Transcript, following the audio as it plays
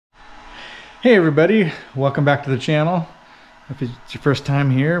Hey everybody, welcome back to the channel. If it's your first time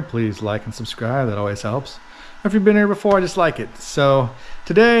here, please like and subscribe, that always helps. If you've been here before, I just like it. So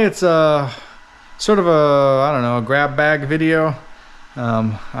today it's a sort of a grab bag video.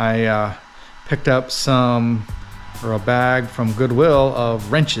 I picked up a bag from Goodwill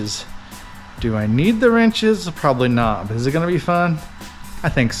of wrenches. Do I need the wrenches? Probably not, but is it gonna be fun? I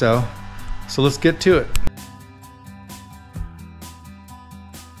think so. So let's get to it.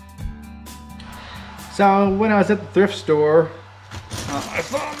 So when I was at the thrift store, I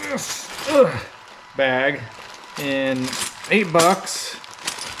saw this bag in $8,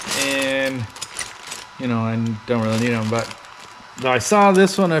 and you know, I don't really need them, but I saw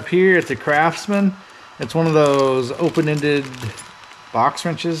this one up here. It's a Craftsman. It's one of those open-ended box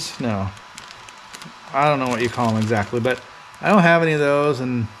wrenches. No, I don't know what you call them exactly, but I don't have any of those,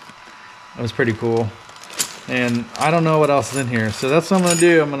 and it was pretty cool. And I don't know what else is in here, so that's what I'm gonna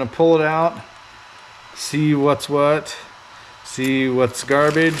do. I'm gonna pull it out, see what's what, see what's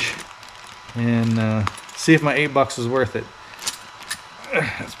garbage, and see if my $8 is worth it.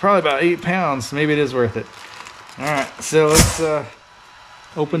 It's probably about 8 pounds. Maybe it is worth it. Alright, so let's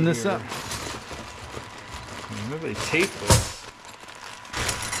open this up. Maybe tape this.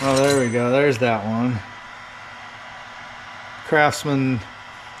 Oh, there we go. There's that one. Craftsman.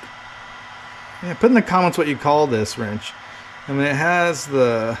 Yeah, put in the comments what you call this wrench. I mean, it has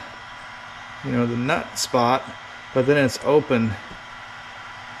the, you know, the nut spot, but then it's open.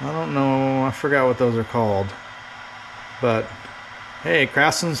 I don't know, I forgot what those are called, but hey,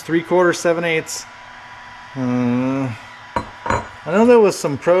 Craftsman's 3/4 7/8. I know there was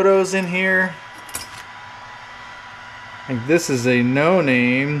some Protos in here. I think this is a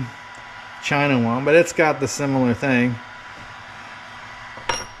no-name China one, but it's got the similar thing.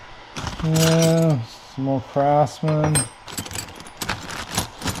 Some more Craftsman.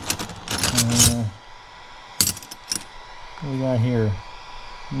 What we got here?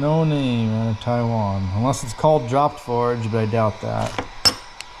 No name out of Taiwan. Unless it's called Dropped Forge, but I doubt that.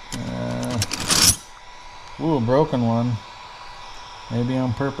 Ooh, a broken one. Maybe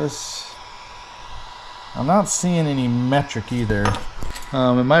on purpose. I'm not seeing any metric either.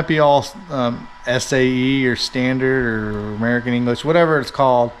 It might be all SAE or Standard or American English, whatever it's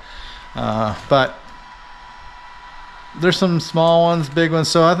called. But there's some small ones, big ones.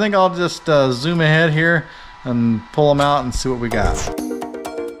 So I think I'll just zoom ahead here and pull them out and see what we got.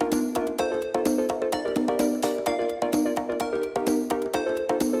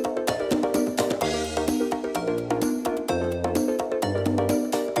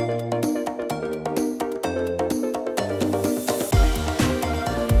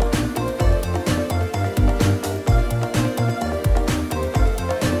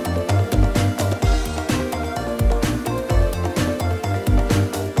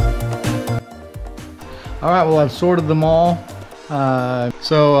 Alright, well, I've sorted them all.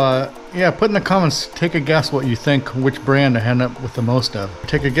 Yeah, put in the comments, take a guess what you think, which brand I end up with the most of.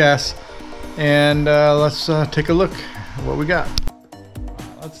 Take a guess, and let's take a look at what we got.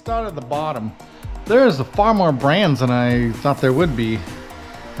 Let's start at the bottom. There's far more brands than I thought there would be.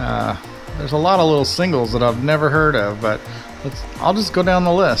 There's a lot of little singles that I've never heard of, but I'll just go down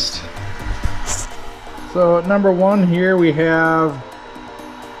the list. So at number 1 here we have,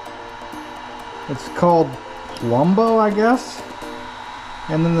 it's called Plumbo, I guess.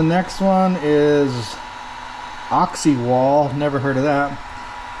 And then the next one is Oxywall. Never heard of that.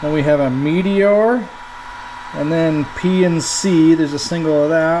 Then we have a Meteor. And then PNC. There's a single of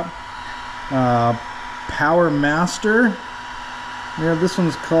that. Power Master. Yeah, this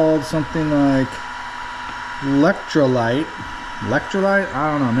one's called something like Electrolyte. Electrolyte?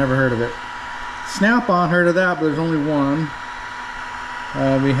 I don't know. Never heard of it. Snap-on, heard of that, but there's only one.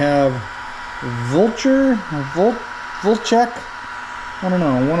 We have Vulture, Vulchek, I don't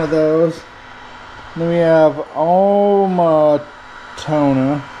know, one of those. Then we have Omatona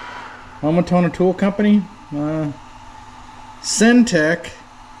Tool Company, Syntec,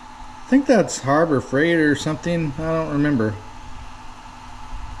 I think that's Harbor Freight or something, I don't remember.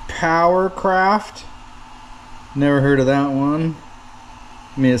 Powercraft, never heard of that one.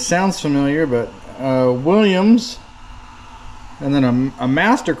 I mean, it sounds familiar, but Williams. And then a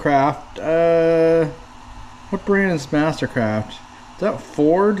Mastercraft. What brand is Mastercraft? Is that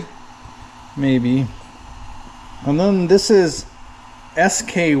Ford? Maybe. And then this is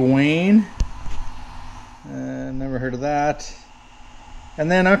SK Wayne. Never heard of that.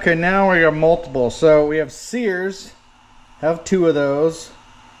 And then, okay, now we got multiple. So we have Sears. Have 2 of those.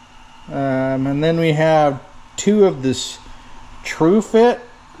 And then we have 2 of this TrueFit.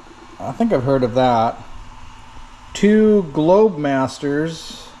 I think I've heard of that. 2 Globe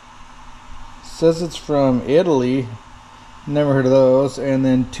Masters. says it's from Italy. Never heard of those. And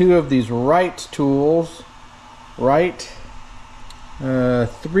then 2 of these Wright tools. Wright.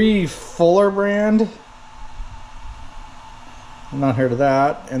 3 Fuller brand. I've not heard of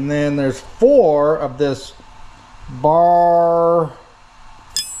that. And then there's 4 of this Barcolo.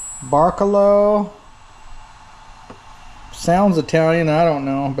 Sounds Italian, I don't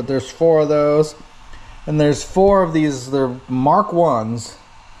know, but there's 4 of those. And there's 4 of these, they're Mark 1s.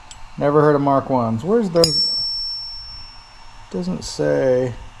 Never heard of Mark 1s. Where's those? Doesn't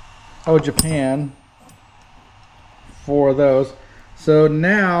say. Oh, Japan. 4 of those. So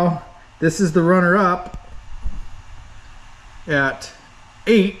now, this is the runner-up at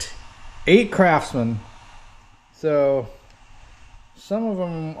 8 Craftsman. So some of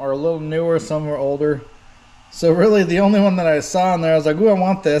them are a little newer, some are older. So really the only one that I saw in there, I was like, ooh, I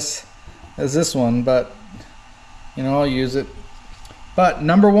want this, is this one, but you know, I'll use it. But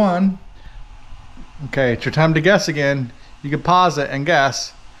number 1, okay, it's your time to guess again. You can pause it and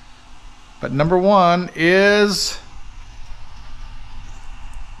guess. But number 1 is,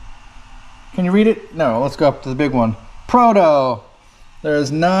 can you read it? No, let's go up to the big one. Proto. There's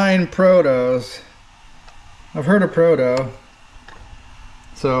 9 Protos. I've heard of Proto.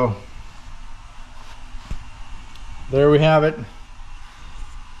 So there we have it.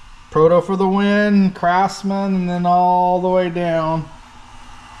 Proto for the win, Craftsman, and then all the way down.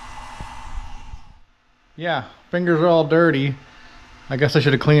 Yeah, fingers are all dirty. I guess I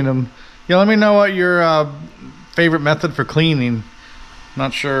should have cleaned them. Yeah, let me know what your favorite method for cleaning.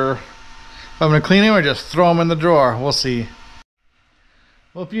 Not sure if I'm gonna clean them or just throw them in the drawer. We'll see.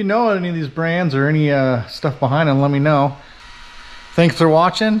 Well, if you know any of these brands or any stuff behind them, let me know. Thanks for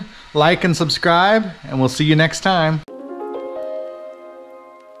watching. Like and subscribe, and we'll see you next time.